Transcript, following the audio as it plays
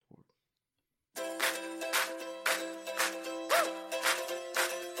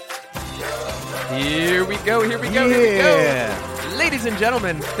Here we go. Here we go. Ladies and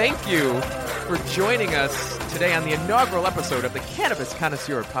gentlemen, thank you for joining us today on the inaugural episode of the Cannabis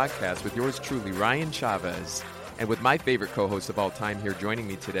Connoisseur podcast with yours truly, Ryan Chavez, and with my favorite co-host of all time here joining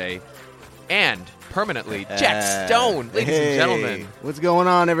me today, and permanently, Jack Stone. Ladies and gentlemen. What's going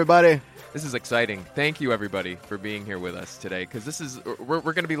on, everybody? This is exciting. Thank you, everybody, for being here with us today, because we're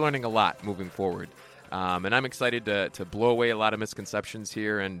going to be learning a lot moving forward. And I'm excited to blow away a lot of misconceptions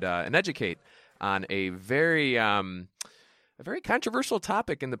here and educate on a very controversial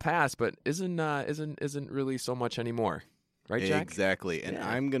topic in the past, but isn't really so much anymore, right, Jack? Exactly. And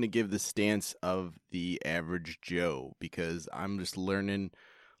I'm going to give the stance of the average Joe because I'm just learning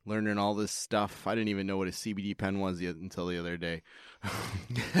all this stuff. I didn't even know what a CBD pen was until the other day.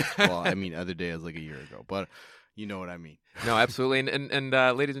 Well, I mean, other day is like a year ago, but you know what I mean. No, absolutely. And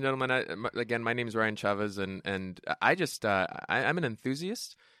ladies and gentlemen, again, my name is Ryan Chavez, and I just I'm an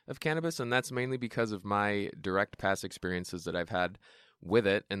enthusiast of cannabis, and that's mainly because of my direct past experiences that I've had with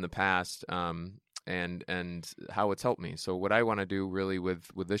it in the past, and how it's helped me. So what I want to do really with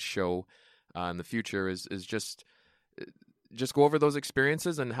this show in the future is just go over those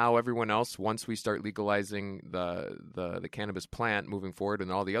experiences and how everyone else, once we start legalizing the cannabis plant moving forward in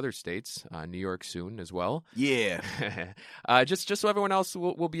all the other states, New York soon as well. Yeah. Just so everyone else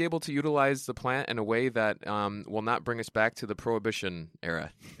will be able to utilize the plant in a way that will not bring us back to the Prohibition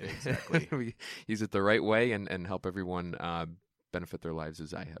era. Exactly. We use it the right way and help everyone benefit their lives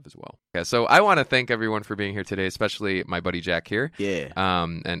as I have as well. Yeah, so I want to thank everyone for being here today, especially my buddy Jack here. Yeah.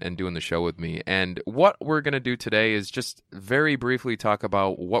 And doing the show with me. And what we're going to do today is just very briefly talk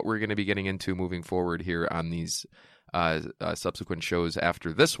about what we're going to be getting into moving forward here on these subsequent shows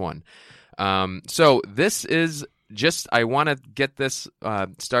after this one. So this is just, I want to get this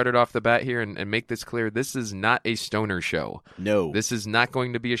started off the bat here and make this clear. This is not a stoner show. No. This is not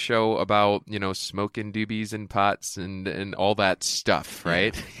going to be a show about, smoking doobies and pots and all that stuff,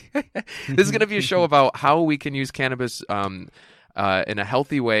 right? This is going to be a show about how we can use cannabis in a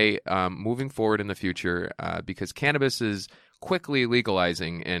healthy way moving forward in the future because cannabis is quickly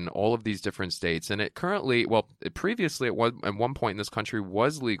legalizing in all of these different states. And it currently, previously at one point in this country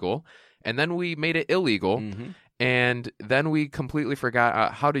was legal, and then we made it illegal. Mm-hmm. And then we completely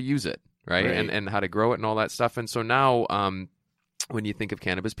forgot how to use it, right? And how to grow it and all that stuff. And so now when you think of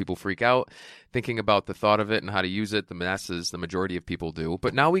cannabis, people freak out thinking about the thought of it and how to use it. The masses, the majority of people do.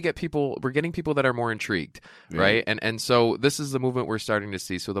 But now we're getting people that are more intrigued, right? And so this is the movement we're starting to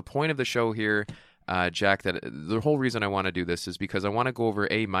see. So the point of the show here, Jack, that the whole reason I want to do this is because I want to go over,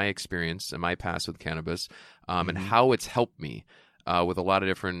 my experience and my past with cannabis and how it's helped me. With a lot of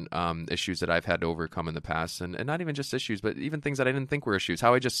different issues that I've had to overcome in the past, and not even just issues, but even things that I didn't think were issues.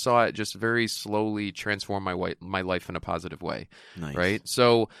 How I just saw it just very slowly transform my life in a positive way. Nice. Right.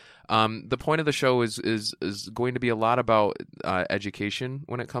 So the point of the show is going to be a lot about education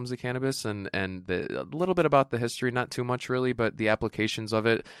when it comes to cannabis, and a little bit about the history, not too much really, but the applications of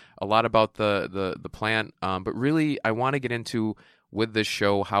it. A lot about the plant, but really I want to get into with this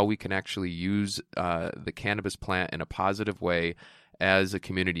show how we can actually use the cannabis plant in a positive way as a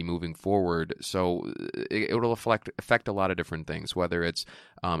community moving forward. So it will affect a lot of different things, whether it's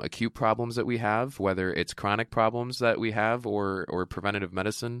acute problems that we have, whether it's chronic problems that we have, or preventative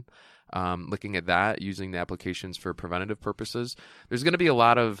medicine. Looking at that, using the applications for preventative purposes. There's going to be a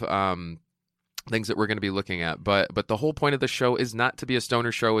lot of things that we're going to be looking at, but the whole point of the show is not to be a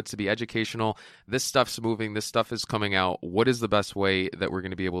stoner show. It's to be educational. This stuff's moving. This stuff is coming out. What is the best way that we're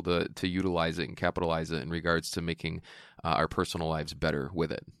going to be able to utilize it and capitalize it in regards to making our personal lives better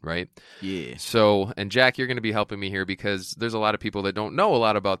with it, right? Yeah. So, and Jack, you're going to be helping me here because there's a lot of people that don't know a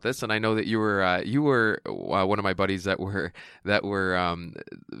lot about this, and I know that you were one of my buddies that were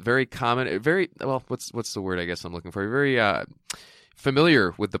very common, very well. What's the word I guess I'm looking for? Very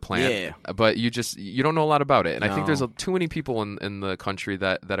familiar with the plant, but you don't know a lot about it. And I think there's too many people in the country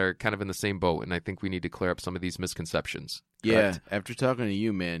that are kind of in the same boat, and I think we need to clear up some of these misconceptions. Correct? Yeah, after talking to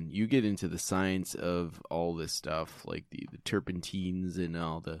you, man, you get into the science of all this stuff, like the terpenes and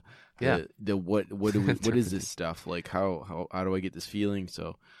all the what is this stuff? Like how do I get this feeling?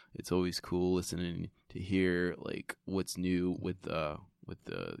 So it's always cool listening to hear like what's new with the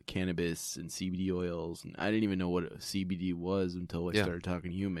cannabis and CBD oils, and I didn't even know what CBD was until I started talking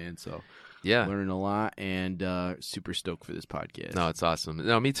to you, man. So learning a lot, and super stoked for this podcast. No, it's awesome.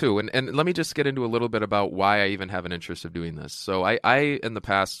 No, me too. And let me just get into a little bit about why I even have an interest of doing this. So I in the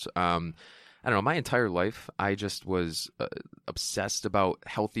past, I don't know, my entire life, I just was obsessed about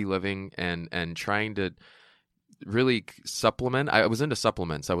healthy living and trying to really supplement. I was into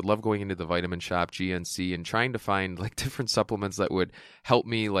supplements. I would love going into the vitamin shop, GNC, and trying to find like different supplements that would help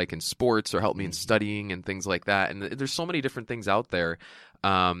me like in sports or help me in studying and things like that. And there's so many different things out there.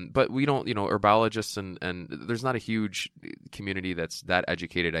 But we don't, herbologists and there's not a huge community that's that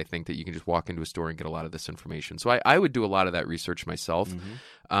educated, I think, that you can just walk into a store and get a lot of this information. So I would do a lot of that research myself.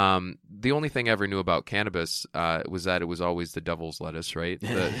 The only thing I ever knew about cannabis was that it was always the devil's lettuce, right?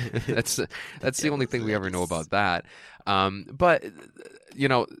 That's the only thing we ever know about that. But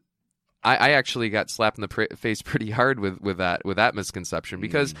I actually got slapped in the face pretty hard with that misconception,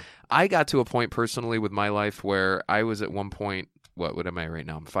 because I got to a point personally with my life where I was at one point. What am I right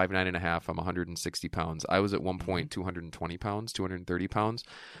now? I'm 5'9.5". I'm 160 pounds. I was at one point 220 pounds, 230 pounds.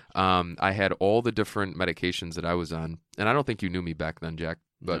 I had all the different medications that I was on, and I don't think you knew me back then, Jack,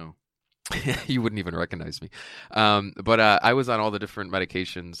 but No. you wouldn't even recognize me. But I was on all the different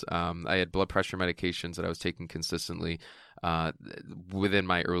medications. I had blood pressure medications that I was taking consistently within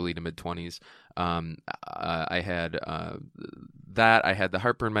my early to mid 20s. I had that. I had the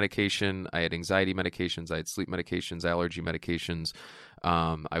heartburn medication. I had anxiety medications. I had sleep medications, allergy medications.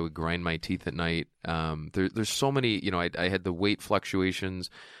 I would grind my teeth at night. There's so many, I had the weight fluctuations.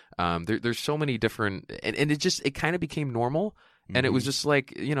 There's so many different, and it kind of became normal. And it was just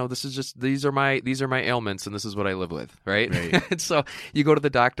like, these are my ailments, and this is what I live with, right? And so you go to the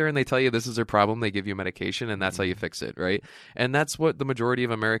doctor and they tell you this is their problem. They give you medication, and that's how you fix it, right? And that's what the majority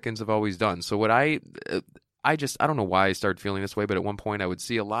of Americans have always done. So what I don't know why I started feeling this way, but at one point I would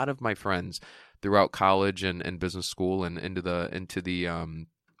see a lot of my friends throughout college and business school and into the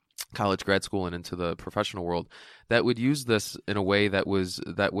college, grad school, and into the professional world that would use this in a way that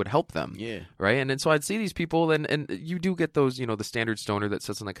would help them. Yeah. Right. And so I'd see these people, and you do get those, the standard stoner that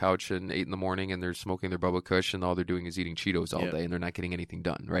sits on the couch at 8 a.m. and they're smoking their Bubba Kush, and all they're doing is eating Cheetos all day, and they're not getting anything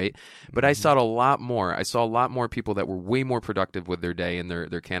done. Right. But I saw a lot more. I saw a lot more people that were way more productive with their day and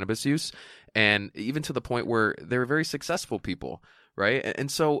their cannabis use. And even to the point where they were very successful people. Right. And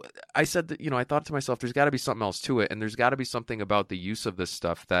so I said that, I thought to myself, there's got to be something else to it. And there's got to be something about the use of this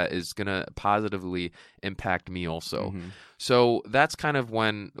stuff that is going to positively impact me also. So that's kind of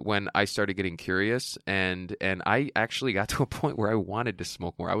when I started getting curious, and I actually got to a point where I wanted to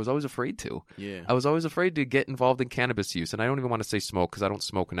smoke more. I was always afraid to. Yeah. I was always afraid to get involved in cannabis use. And I don't even want to say smoke because I don't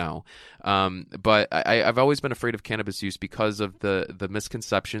smoke now. But I've always been afraid of cannabis use because of the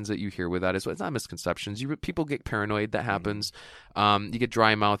misconceptions that you hear with that. It's not misconceptions. People get paranoid. That happens. You get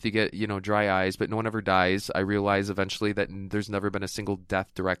dry mouth, you get, dry eyes, but no one ever dies. I realize eventually that there's never been a single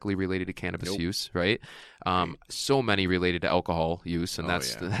death directly related to cannabis use, right? So many related to alcohol use, and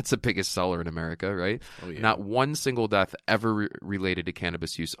that's the biggest seller in America, right? Not one single death ever related to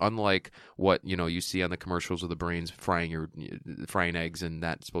cannabis use, unlike what, you see on the commercials of the brains frying eggs, and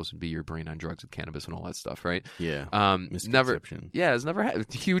that's supposed to be your brain on drugs with cannabis and all that stuff, right? Yeah. Misconception. It's never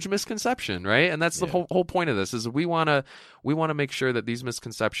had huge misconception, right? And that's the whole point of this is we want to make sure that these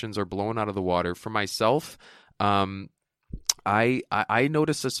misconceptions are blown out of the water. For myself, I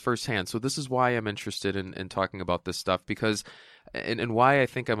noticed this firsthand. So this is why I'm interested in talking about this stuff, because and why I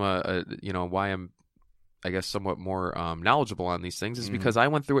think I'm why I'm, I guess, somewhat more knowledgeable on these things is because I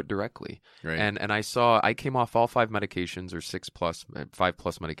went through it directly. Right. And I came off all 5 medications, or 5+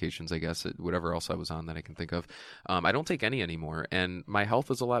 medications, I guess, whatever else I was on that I can think of. I don't take any anymore, and my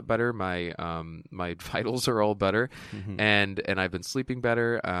health is a lot better. My vitals are all better, and I've been sleeping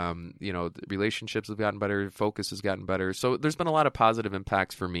better. Relationships have gotten better, focus has gotten better. So there's been a lot of positive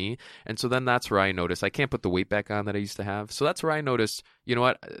impacts for me. And so then that's where I noticed I can't put the weight back on that I used to have. So that's where I noticed, you know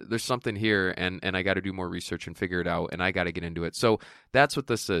what, there's something here, and I got to do more research and figure it out, and I got to get into it. So that's what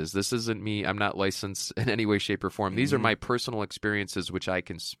this is. This isn't me. I'm not licensed in any way, shape, or form. These are my personal experiences, which I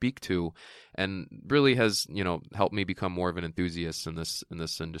can speak to, and really has, helped me become more of an enthusiast in this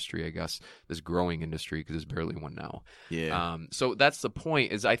industry, I guess, this growing industry, because there's barely one now. Yeah. So that's the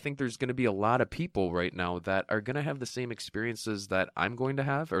point, is I think there's going to be a lot of people right now that are going to have the same experiences that I'm going to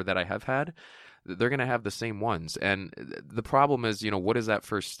have, or that I have had. They're going to have the same ones. And the problem is, what is that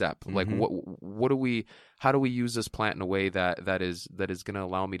first step? Like, how do we use this plant in a way that is going to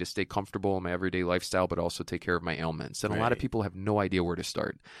allow me to stay comfortable in my everyday lifestyle, but also take care of my ailments? And a lot of people have no idea where to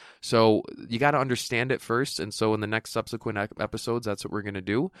start. So you got to understand it first. And so in the next subsequent episodes, that's what we're going to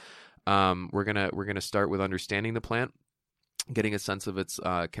do. We're going to start with understanding the plant, getting a sense of its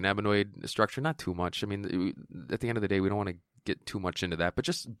cannabinoid structure, not too much. I mean, at the end of the day, we don't want to get too much into that, but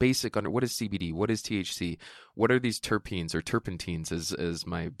just basic under what is CBD, what is THC, what are these terpenes or terpentines, as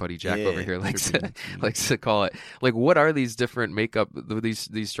my buddy Jack over here likes to call it. Like, what are these different makeup,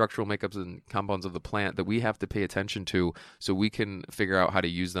 these structural makeups and compounds of the plant that we have to pay attention to so we can figure out how to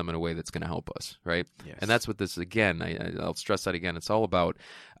use them in a way that's going to help us, right? Yes. And that's what this, again, I'll stress that again, it's all about.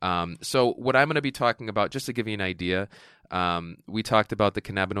 So what I'm going to be talking about, just to give you an idea, we talked about the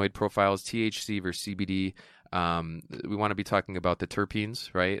cannabinoid profiles, THC versus CBD. We want to be talking about the terpenes,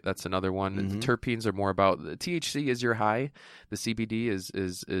 right? That's another one. The terpenes are more about the THC is your high. The CBD is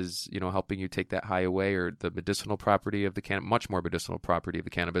helping you take that high away, or the medicinal property of the much more medicinal property of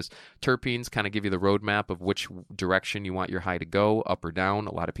the cannabis. Terpenes kind of give you the roadmap of which direction you want your high to go, up or down.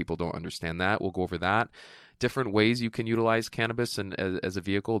 A lot of people don't understand that. We'll go over that. Different ways you can utilize cannabis and as a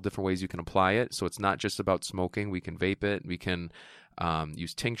vehicle, different ways you can apply it. So it's not just about smoking. We can vape it. We can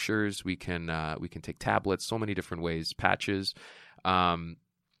use tinctures. We can take tablets. So many different ways. Patches. Then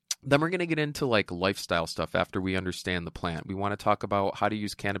we're going to get into like lifestyle stuff after we understand the plant. We want to talk about how to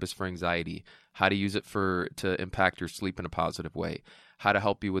use cannabis for anxiety, how to use it to impact your sleep in a positive way, how to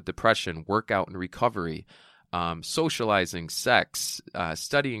help you with depression, workout and recovery. Socializing, sex,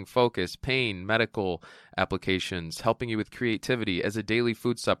 studying, focus, pain, medical applications, helping you with creativity as a daily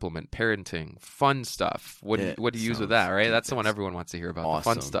food supplement, parenting, fun stuff. What do you use with that, right? That's the one everyone wants to hear about, awesome.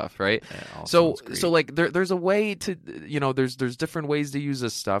 The fun stuff, right? Yeah, so like there's a way to, there's different ways to use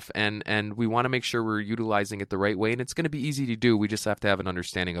this stuff, and we want to make sure we're utilizing it the right way, and it's going to be easy to do. We just have to have an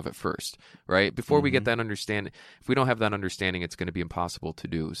understanding of it first, right? Before we get that understanding, if we don't have that understanding, it's going to be impossible to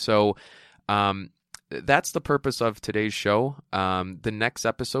do. So, that's the purpose of today's show. The next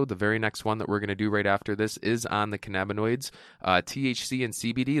episode, the very next one that we're going to do right after this, is on the cannabinoids, THC and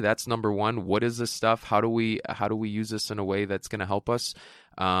CBD. That's number one. What is this stuff? How do we use this in a way that's going to help us?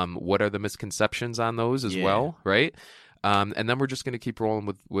 What are the misconceptions on those as well, right? And then we're just going to keep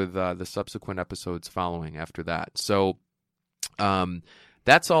rolling with the subsequent episodes following after that. So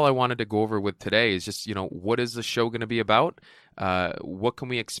that's all I wanted to go over with today is just, what is the show going to be about? What can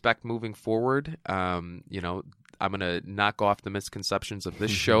we expect moving forward? I'm going to knock off the misconceptions of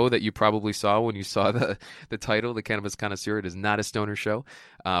this show that you probably saw when you saw the title, The Cannabis Connoisseur. It is not a stoner show.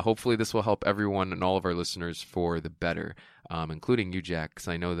 Hopefully this will help everyone and all of our listeners for the better, including you, Jack, because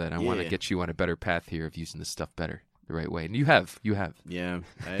I know that I want to get you on a better path here of using this stuff better. The right way, and you have. Yeah,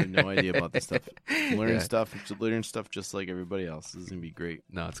 I have no idea about this stuff. Learning stuff just like everybody else. This is gonna be great.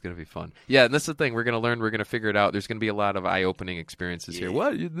 No, it's gonna be fun. Yeah, and that's the thing. We're gonna learn. We're gonna figure it out. There's gonna be a lot of eye-opening experiences here.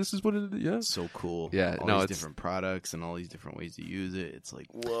 What? This is what it is. Yeah, so cool. Yeah, all these different products and all these different ways to use it. It's like,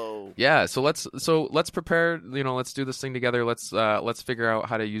 whoa. Yeah, so let's prepare. Let's do this thing together. Let's figure out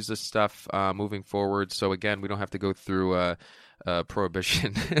how to use this stuff moving forward. So again, we don't have to go through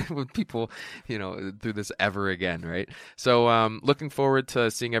prohibition with people, through this ever again, right? So looking forward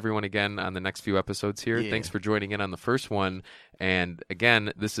to seeing everyone again on the next few episodes here. Thanks for joining in on the first one. And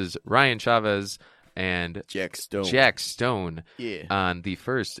again, this is Ryan Chavez and Jack Stone on the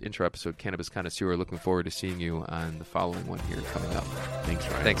first intro episode, Cannabis Connoisseur. Looking forward to seeing you on the following one here coming up. Thanks,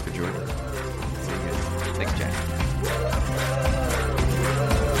 Ryan. Thanks for joining us. See you guys. Thanks, Jack.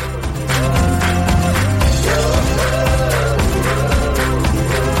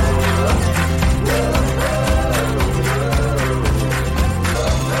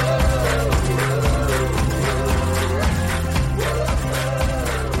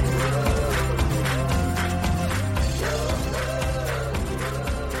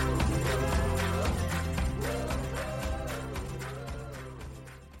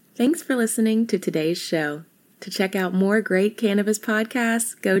 Thanks for listening to today's show. To check out more great cannabis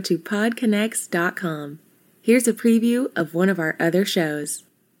podcasts, go to podconnects.com. Here's a preview of one of our other shows.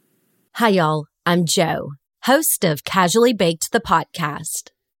 Hi, y'all. I'm Jo, host of Casually Baked, the podcast.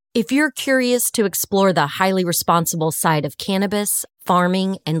 If you're curious to explore the highly responsible side of cannabis,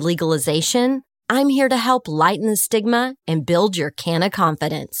 farming, and legalization, I'm here to help lighten the stigma and build your canna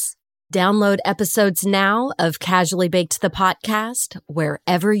confidence. Download episodes now of Casually Baked, the podcast,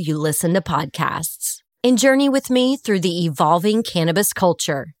 wherever you listen to podcasts. And journey with me through the evolving cannabis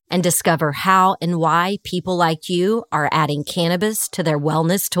culture and discover how and why people like you are adding cannabis to their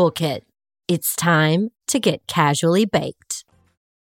wellness toolkit. It's time to get casually baked.